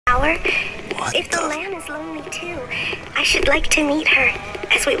hour. What If the lamb is lonely too, I should like to meet her,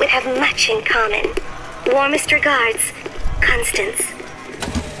 as we would have much in common. Warmest regards, Constance.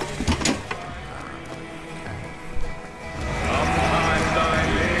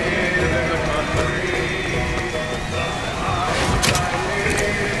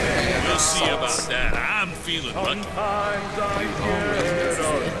 We'll see about that. I'm feeling lucky.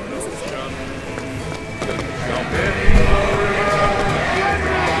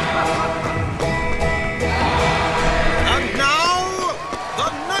 And now, the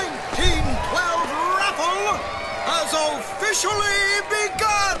 1912 raffle has officially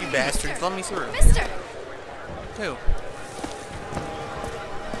begun! You bastards, let me through. Mister! Who?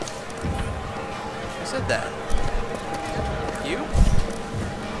 Who said that? You?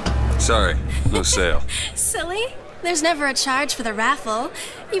 Sorry, no sale. Silly. There's never a charge for the raffle.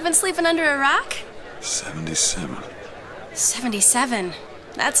 You've been sleeping under a rock? 77. 77.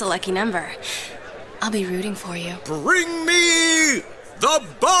 That's a lucky number. I'll be rooting for you. Bring me the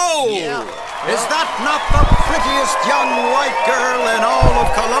bow! Yeah. Is that not the prettiest young white girl in all of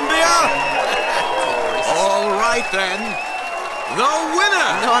Columbia? All right then. The winner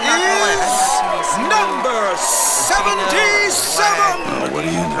No, I'm not gonna is number 77! What do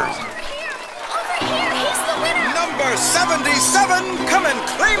you know? Over here! He's the winner! Number 77, come and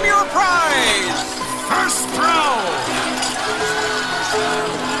claim your prize! First throw!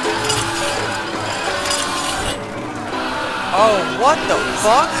 Oh, what the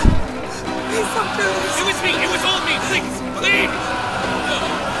fuck? It was me. It was all me. Please. Please.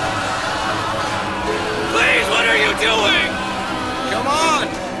 Please, what are you doing? Come on!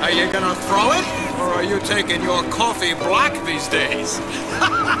 Are you gonna throw it? Or are you taking your coffee black these days?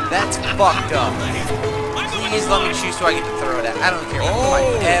 That's fucked up. Please let me choose who I get to throw it at. I don't care. Oh,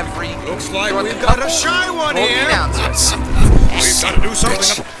 every. looks like we've got a shy one Hold me here. down, sir. We've got to do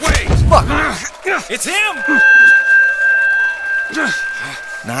something. Wait! Fuck. It's him.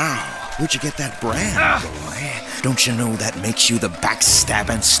 Now, where'd you get that brand, boy? Don't you know that makes you the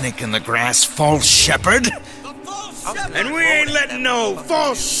backstabbing snake in the grass false shepherd? And we ain't letting no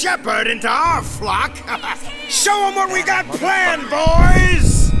false shepherd into our flock. Show them what we got planned,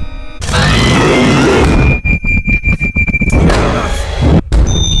 boys!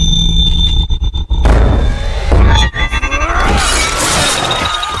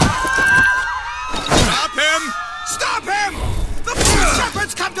 Stop him! Stop him! The false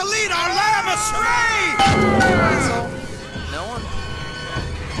shepherd's come to lead our lamb astray! No one.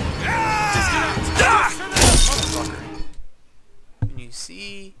 When you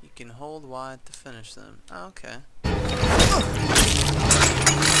see, you can hold wide to finish them. Oh, okay.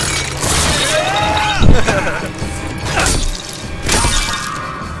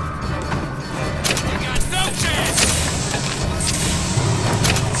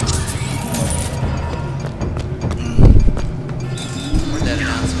 Where'd that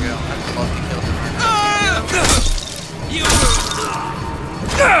announcer go? I'd love to kill him.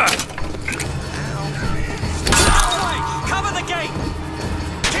 Cover the gate.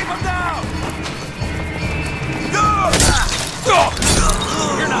 Keep him down.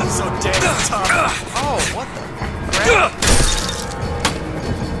 You're not so damn tough. Oh, what the crap?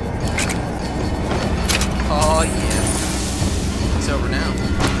 Oh, yeah. It's over now.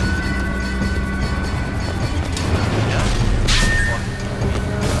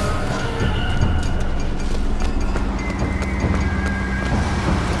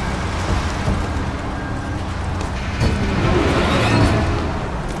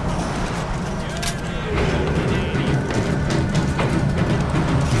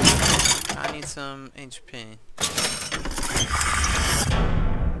 I need some HP.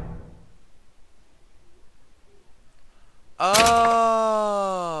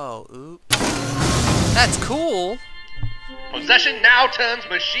 Oh, oops. That's cool. Possession now turns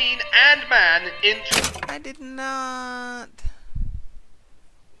machine and man into... I did not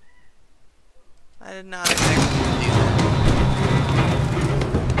expect to do that.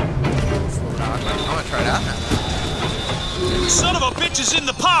 Slow down. I'm gonna try it out now. Son of a bitch is in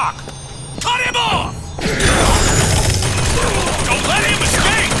the park. Cut him off. Don't let him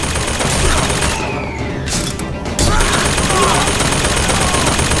escape.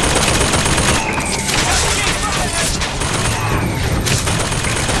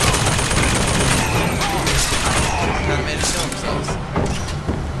 Kinda made it kill themselves.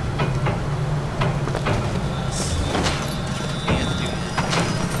 Can't do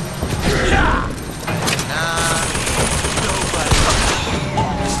that. Nah.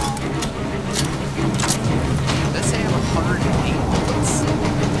 Let's say I have 108 bullets.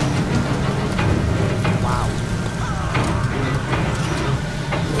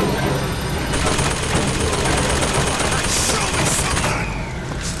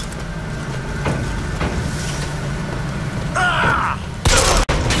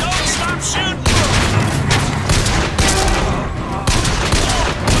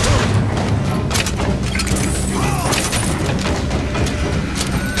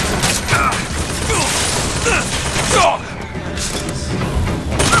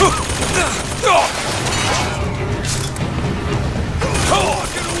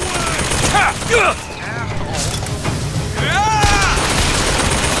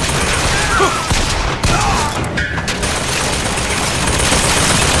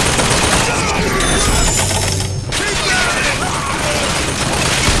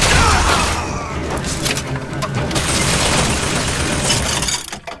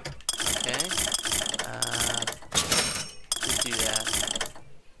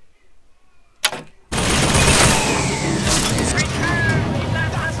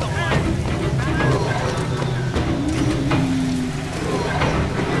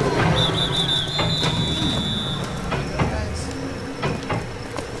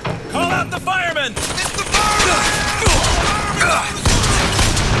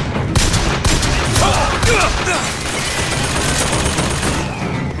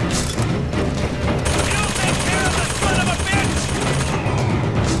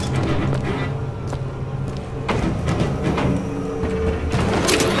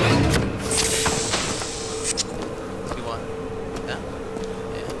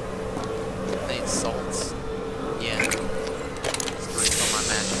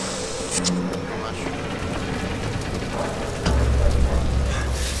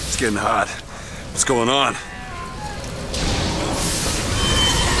 Getting hot. What's going on?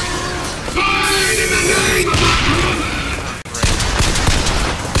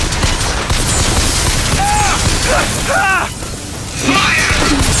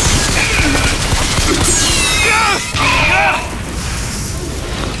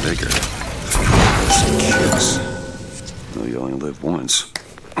 Bigger. Some kids. No, you only live once.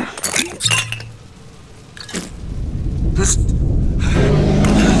 This.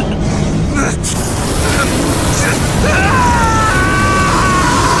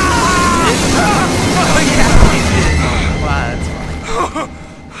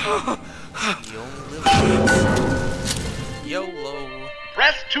 YOLO.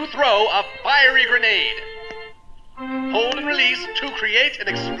 Press to throw a fiery grenade. Hold and release to create an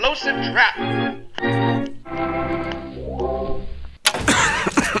explosive trap.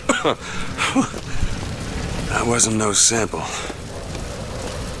 That wasn't no sample.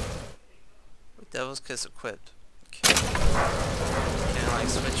 Devil's Kiss equipped. Okay. Can I like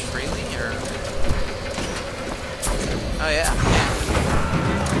switch freely or? Oh yeah.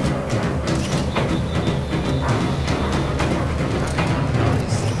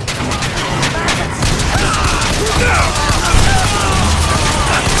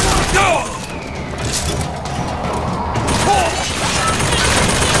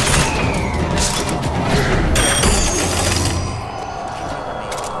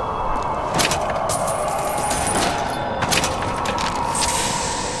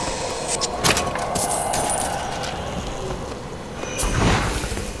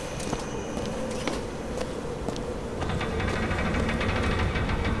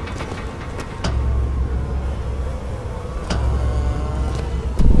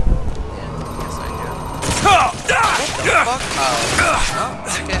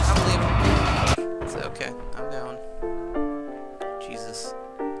 Okay, I'm leaving. It's okay, I'm going. Jesus.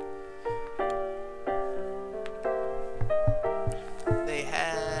 They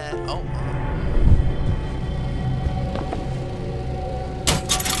had... Oh.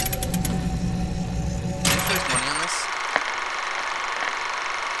 There's money on this.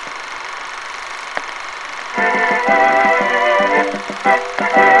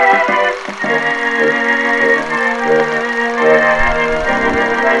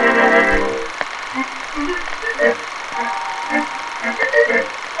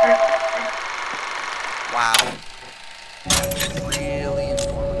 Wow. Really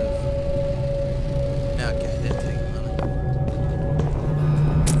informative. Okay, I didn't take money.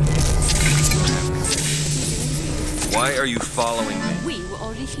 Why are you following me? We were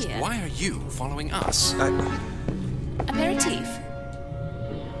already here. Why are you following us? Aperitif.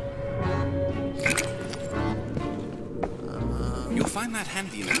 You'll find that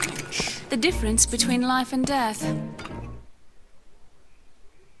handy in a pinch. The difference between life and death.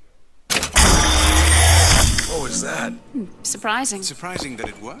 What was that? Surprising. Surprising that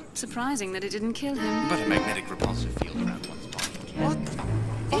it worked, Surprising that it didn't kill him. but a magnetic repulsive field around one's body. What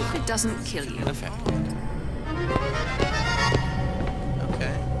the if it doesn't kill you? Effective.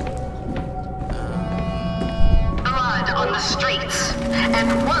 Okay. Blood on the streets. And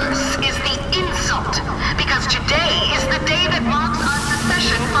worse is the insult. Because today is the day that marks our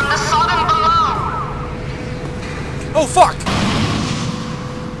secession from the Sodom below. Oh, fuck!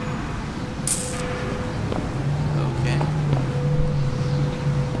 Okay.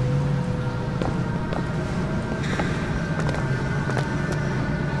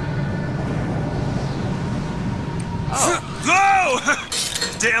 Go!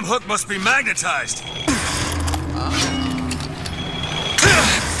 damn hook must be magnetized.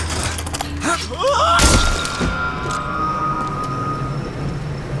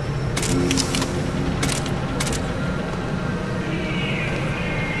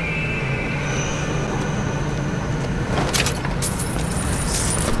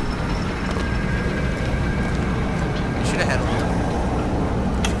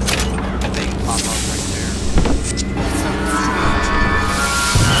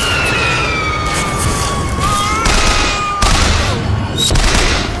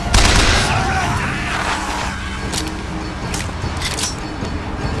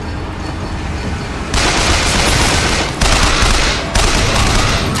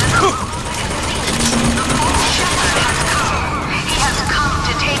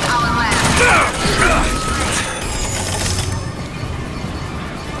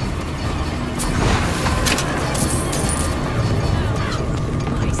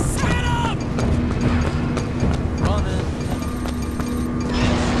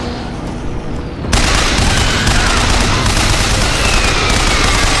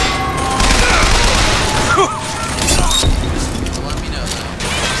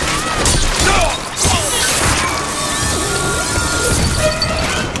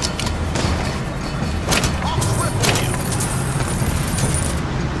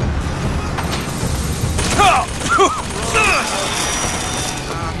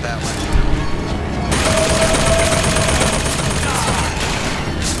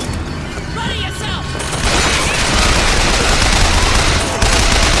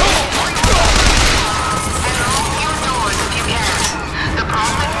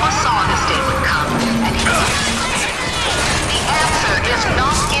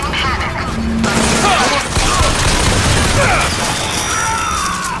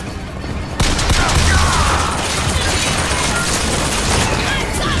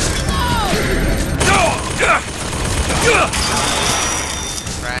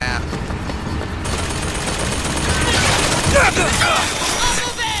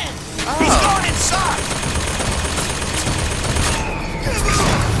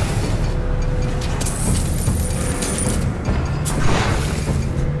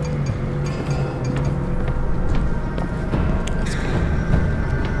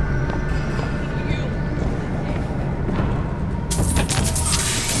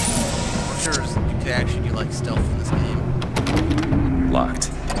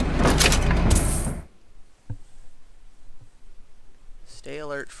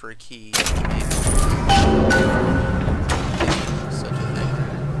 For a key.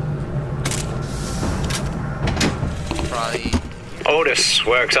 Probably. Otis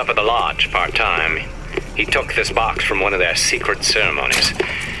works up at the lodge part-time. He took this box from one of their secret ceremonies,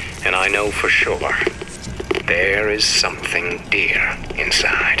 and I know for sure there is something dear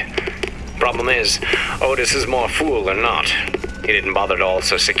inside. Problem is, Otis is more fool than not. He didn't bother to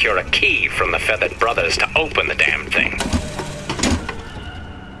also secure a key from the Feathered Brothers to open the damn thing.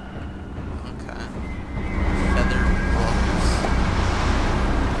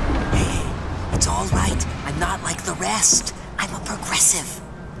 I'm a progressive.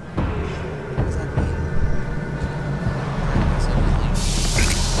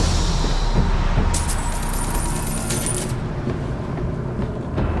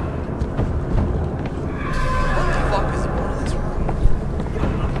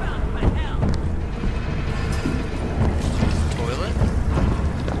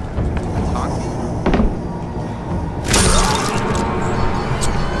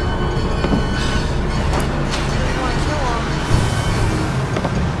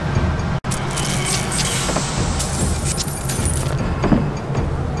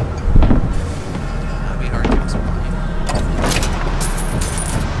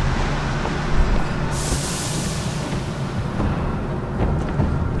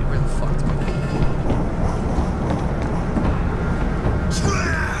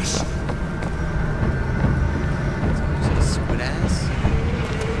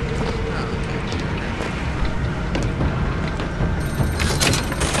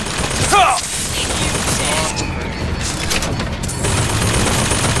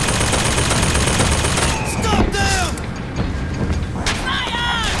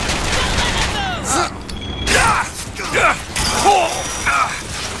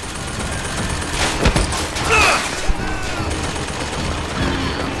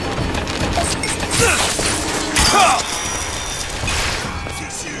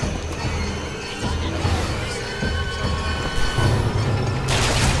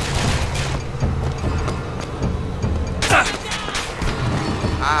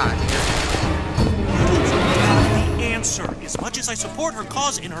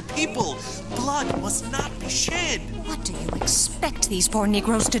 cause in our people. Blood must not be shed. What do you expect these poor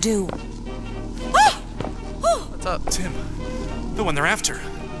Negroes to do? What's up? Tim, the one they're after.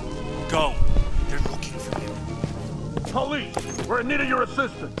 Go. They're looking for you. Police, we're in need of your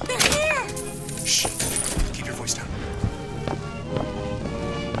assistance. They're here! Shh. Keep your voice down.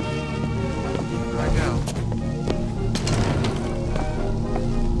 Where do I go?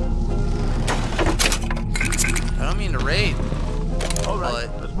 I don't mean to raid. All right,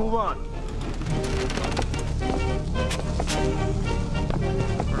 but... let's move on.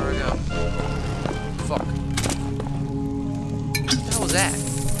 Where do I go? Fuck. What the hell was that?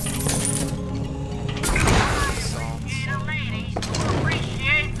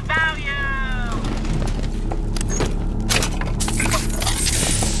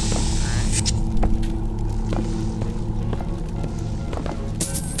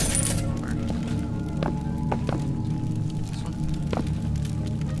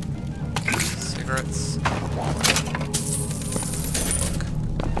 Cigarettes.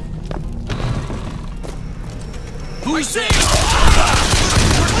 Who's there?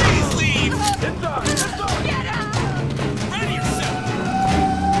 Please leave! Inside! Inside! Get out! Ready yourself!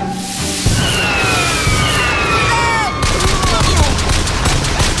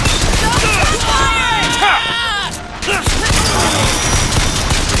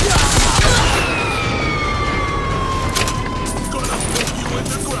 Gonna put you in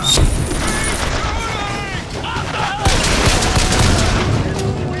the ground.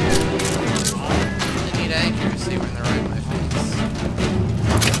 I need accuracy when they're right in my face.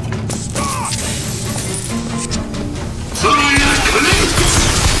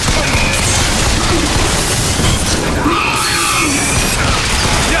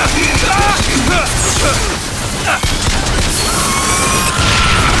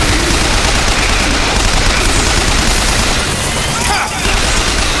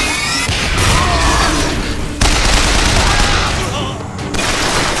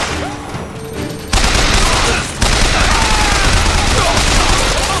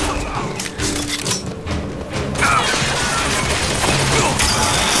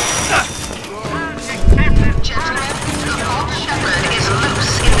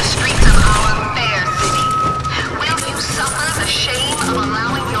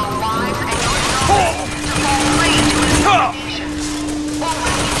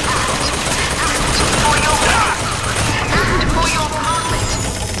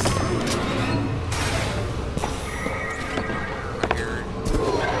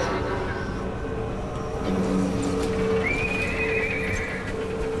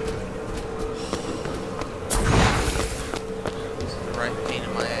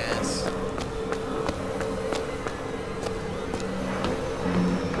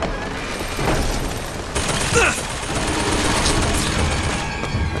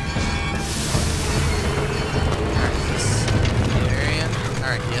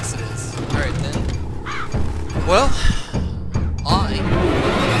 Well, I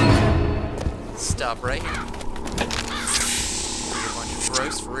stop right here. Eat a bunch of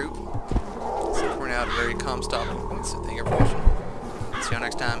gross fruit. So we're now at a very calm stopping point, so thank you for watching. See you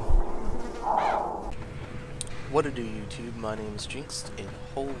next time. What to do, YouTube? My name is Jinx, and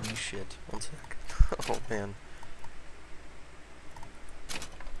holy shit. One sec. Oh, man.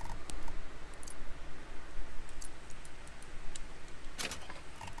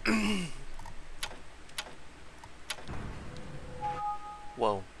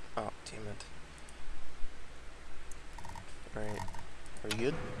 Whoa. Oh, damn it. Alright. Are you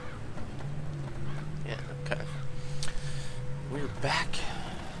good? Yeah, okay. We're back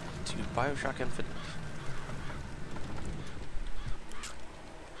to Bioshock Infinite.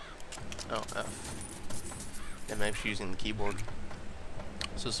 Oh, F. And I'm actually using the keyboard.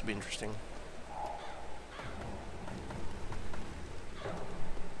 So this will be interesting.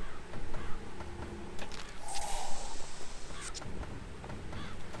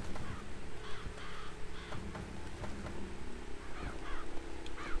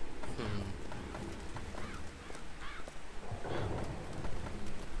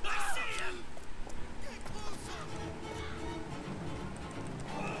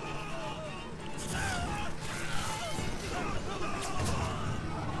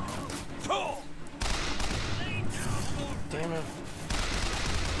 Damn it.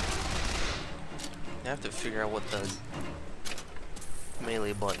 I have to figure out what the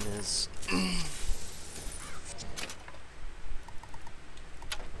melee button is.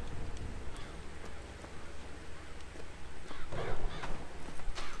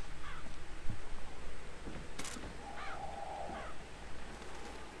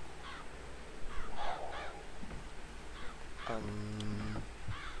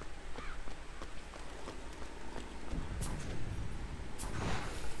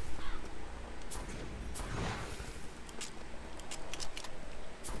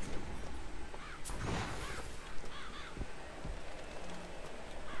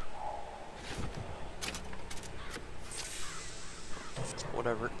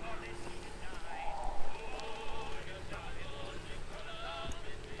 whatever.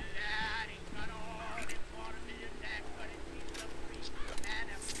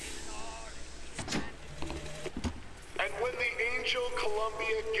 And when the Angel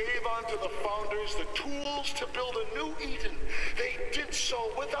Columbia gave unto the founders the tools to build a new Eden, they did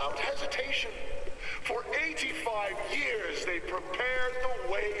so without hesitation. For 85 years they prepared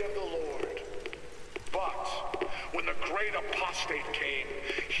the way of the Lord. But when the great apostate came,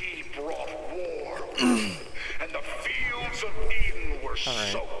 he brought war. And the fields of Eden were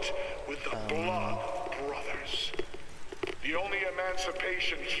soaked with the blood of brothers. The only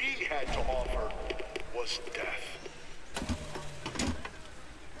emancipation he had to offer was death.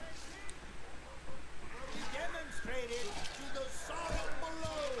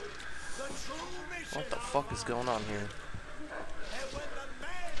 What the fuck is going on here?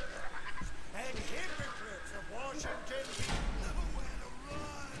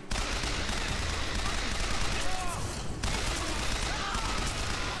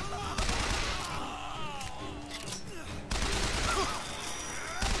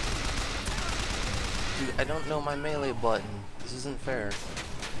 Dude, I don't know my melee button. This isn't fair.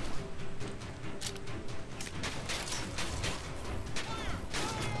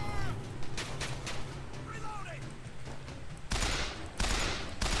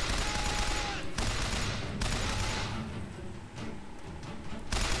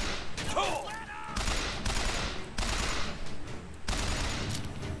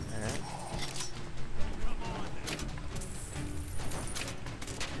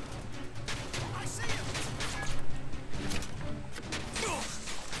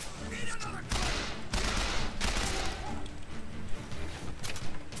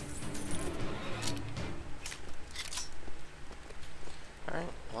 Alright,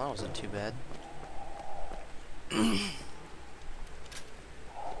 well that wasn't too bad.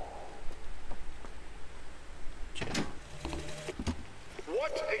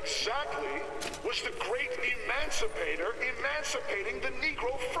 What exactly was the great emancipator emancipating the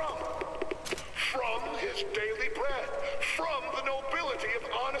Negro from? From his daily bread, from the nobility of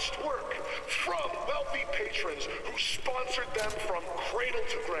honest work, from wealthy patrons who sponsored them from cradle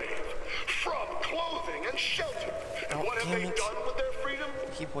to grave, from clothing and shelter. And what have they done with their freedom?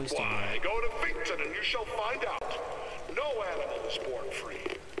 Keep wasting Why, go to Finkton and you shall find out. No animal is born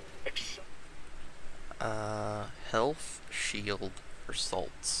free. Except health, shield, or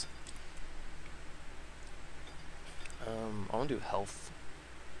salts. I want to do health.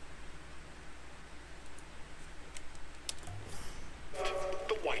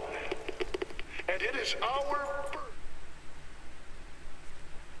 the white man. And it is our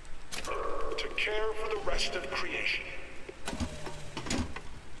burden to care for the rest of creation.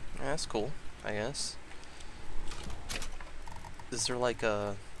 Yeah, that's cool, I guess. Is there like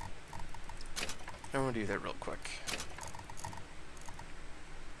a... I'm gonna do that real quick.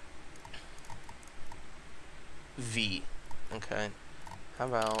 V. Okay. How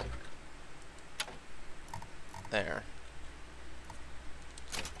about... there.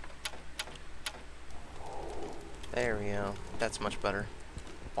 There we go. That's much better.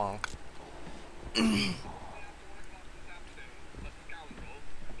 Bonk.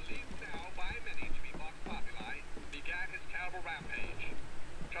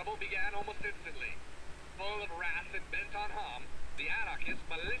 Trouble began almost instantly. Full of wrath and bent on harm, the anarchists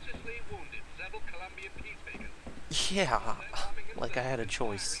maliciously wounded several Colombian peacemakers. Yeah, like I had a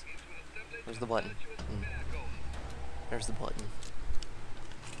choice. Where's the button? There's the button.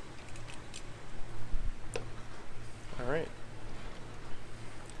 Alright.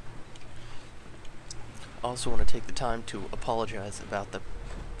 I also want to take the time to apologize about the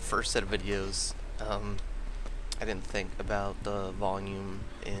first set of videos. I didn't think about the volume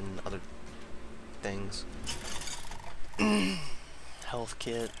in other things. Health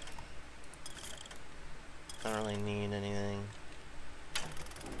kit. I don't really need anything.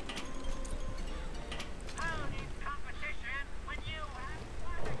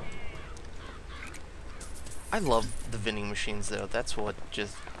 I love the vending machines though. That's what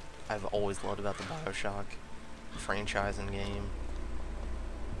just I've always loved about the Bioshock franchise and game.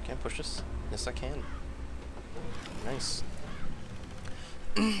 Can I push this? Yes, I can. Nice.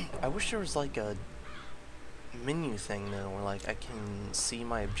 I wish there was like a menu thing though, where like I can see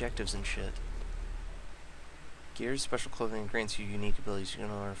my objectives and shit. Gears, special clothing grants you unique abilities. You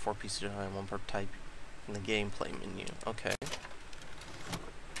can order 4 pieces of item, 1 per type in the gameplay menu. Okay.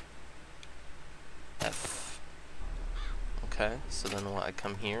 F. Okay, so then what? I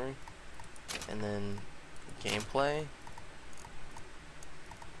come here, and then gameplay.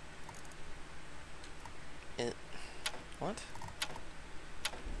 What?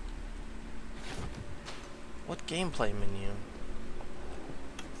 What gameplay menu?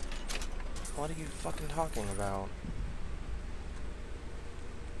 What are you fucking talking about?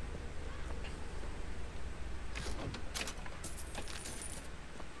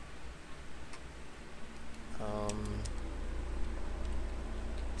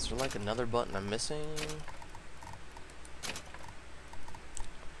 Is there like another button I'm missing?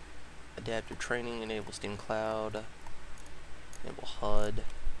 Adaptive training, enable Steam Cloud, enable HUD.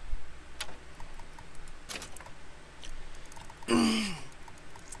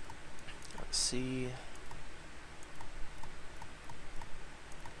 Let's see.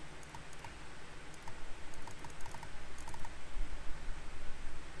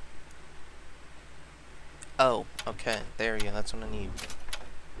 Oh, okay, there we go, that's what I need.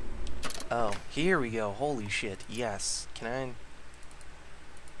 Oh, here we go, holy shit, yes. Can I...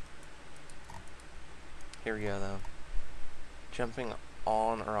 Here we go, though. Jumping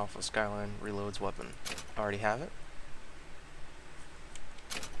on or off of Skyline reloads weapon. Already have it?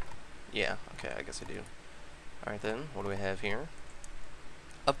 Yeah, okay, I guess I do. Alright then, what do we have here?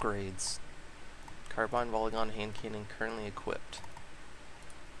 Upgrades. Carbine, Polygon, hand cannon currently equipped.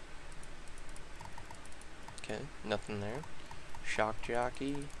 Okay, nothing there. Shock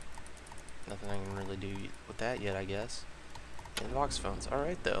jockey. Nothing I can really do with that yet, I guess. And Vox phones.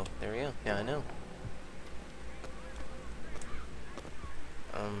 Alright though, there we go. Yeah, I know.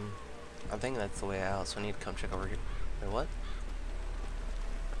 I think that's the way out, so I need to come check over here. Wait, what?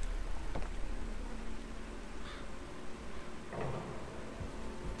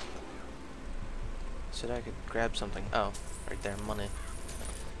 Said I could grab something. Oh, right there, money.